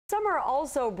Summer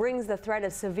also brings the threat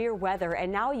of severe weather, and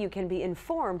now you can be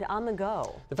informed on the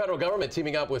go. The federal government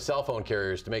teaming up with cell phone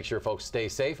carriers to make sure folks stay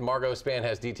safe. Margo Spann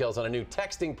has details on a new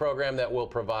texting program that will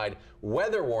provide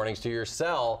weather warnings to your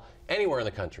cell anywhere in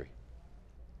the country.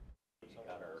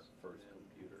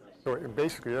 So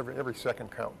basically every second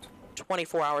counts.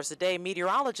 24 hours a day,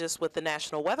 meteorologists with the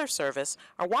National Weather Service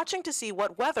are watching to see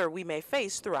what weather we may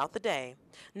face throughout the day.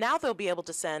 Now they'll be able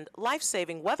to send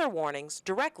life-saving weather warnings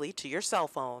directly to your cell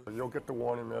phone. You'll get the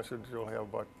warning message. You'll have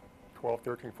about 12,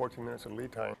 13, 14 minutes of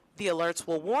lead time. The alerts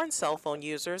will warn cell phone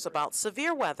users about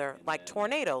severe weather like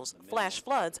tornadoes, flash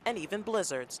floods, and even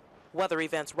blizzards. Weather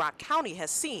events Rock County has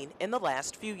seen in the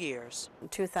last few years. In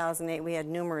 2008, we had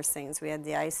numerous things. We had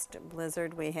the ice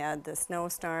blizzard, we had the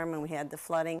snowstorm, and we had the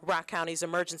flooding. Rock County's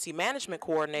emergency management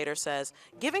coordinator says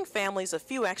giving families a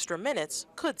few extra minutes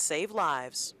could save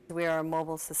lives. We are a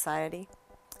mobile society,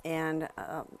 and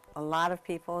a lot of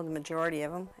people, the majority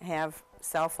of them, have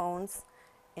cell phones,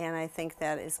 and I think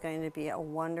that is going to be a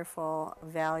wonderful,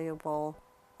 valuable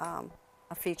a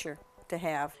feature to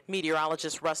have.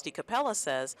 Meteorologist Rusty Capella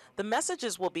says the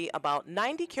messages will be about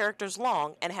 90 characters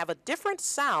long and have a different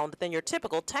sound than your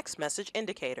typical text message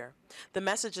indicator. The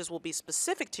messages will be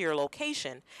specific to your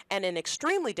location, and in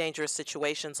extremely dangerous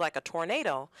situations like a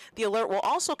tornado, the alert will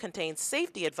also contain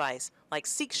safety advice like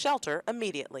seek shelter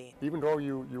immediately. Even though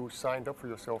you signed up for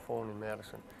your cell phone in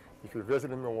Madison, if you're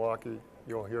visiting Milwaukee,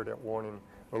 you'll hear that warning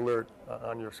alert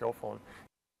on your cell phone.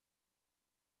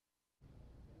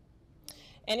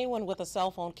 Anyone with a cell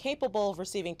phone capable of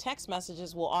receiving text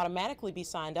messages will automatically be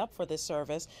signed up for this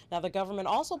service. Now, the government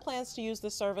also plans to use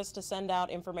this service to send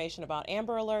out information about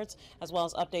Amber Alerts, as well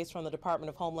as updates from the Department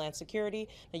of Homeland Security.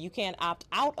 Now, you can opt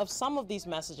out of some of these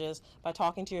messages by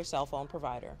talking to your cell phone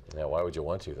provider. Yeah, why would you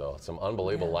want to, though? Some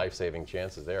unbelievable life-saving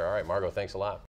chances there. All right, Margo, thanks a lot.